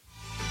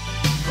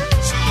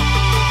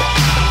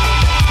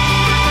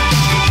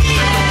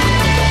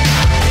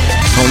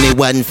he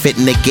wasn't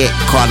fitting to get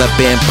caught up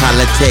in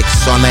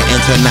politics on the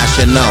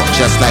international.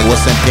 Just like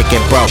what's in Pick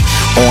and Broke.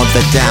 On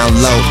the down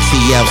low,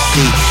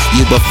 TLC.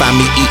 You will find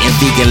me eating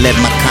vegan, let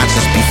my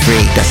conscience be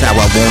free. That's how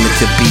I wanted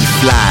to be,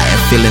 fly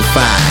and feeling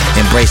fine.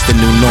 Embrace the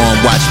new norm,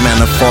 watch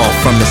manna fall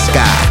from the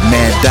sky.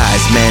 Man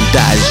dies,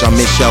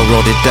 Jean-Michel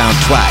wrote it down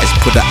twice.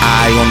 Put an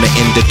I on the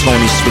end of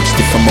Tony, switched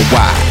it from a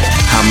Y.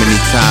 How many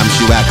times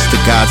you asked the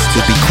gods to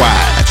be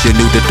quiet? You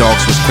knew the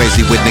dogs was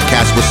crazy when the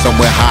cats was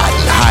somewhere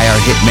hiding. Hire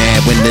a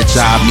hitman when the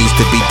job needs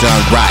to be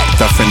done right.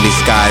 The friendly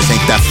skies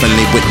ain't that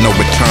friendly with no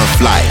return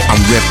flight. I'm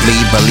Ripley,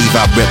 believe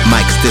I rip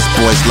mics. This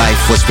boy's life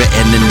was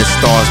written in the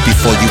stars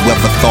before you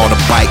ever thought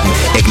of biting.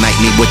 Ignite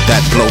me with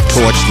that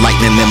blowtorch,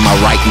 lightning in my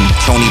writing.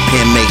 Tony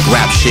Penn make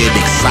rap shit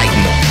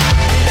exciting.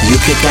 You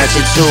can catch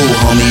it too,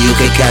 homie, you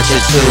can catch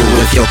it too.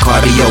 If your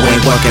cardio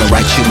ain't working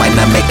right, you might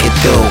not make it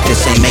through.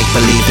 This ain't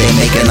make-believe, they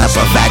making up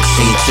a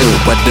vaccine too.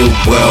 But new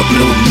world,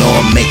 new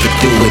norm, make it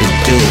do what it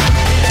do.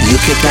 You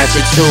can catch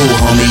it too,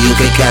 homie, you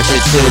can catch it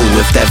too.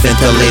 If that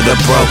ventilator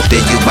broke,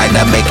 then you might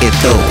not make it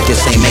through.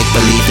 This ain't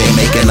make-believe,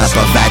 they making up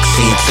a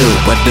vaccine too.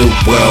 But new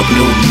world,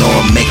 new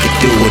norm, make it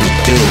do what it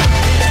do.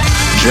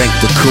 Drink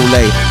the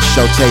Kool-Aid,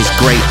 show tastes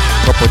great.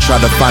 Purple try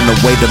to find a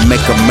way to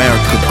make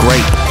America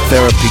great.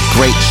 Therapy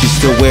great, she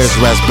still wears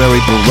raspberry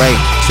beret.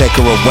 Take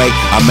her away,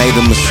 I made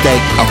a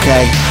mistake,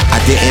 okay?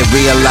 I didn't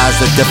realize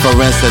the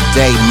difference a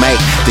day make.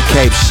 The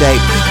cape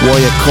shape,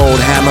 warrior cold,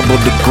 Hannibal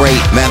the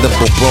Great.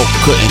 Mandible broke,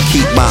 couldn't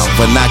keep my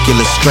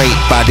vernacular straight.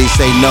 Body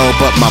say no,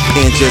 but my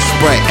pen just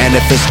spray. And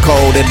if it's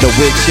cold in the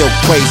wind chill,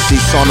 crazy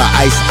on the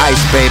ice,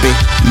 baby.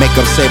 Make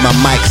them say my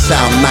mic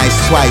sound nice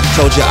twice.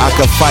 Told you I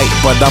could fight,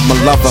 but I'm a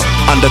lover.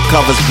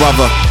 Undercover's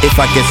brother. If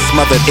I get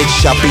smothered, it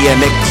shall be an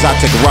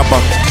exotic rubber.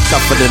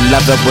 Tougher than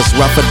leather, was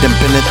rougher than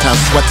Benetton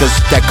sweaters.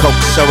 That coke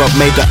syrup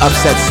made the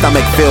upset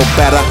stomach feel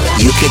better.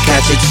 You can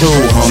catch it too,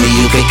 homie,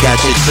 you can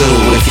catch it too.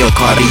 If your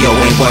cardio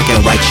ain't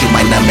working right, you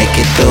might not make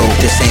it through.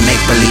 This ain't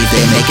make-believe,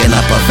 they making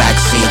up a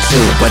vaccine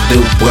too. But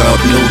new world,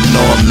 new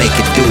norm, make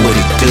it do what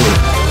it do.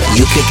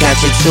 You can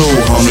catch it too,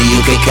 homie,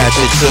 you can catch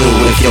it too.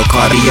 If your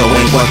cardio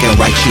ain't working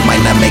right, you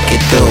might not make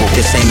it through.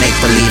 This ain't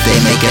make-believe, they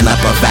making up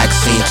a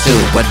vaccine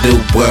too. But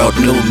new world,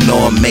 new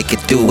norm, make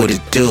it do what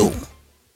it do.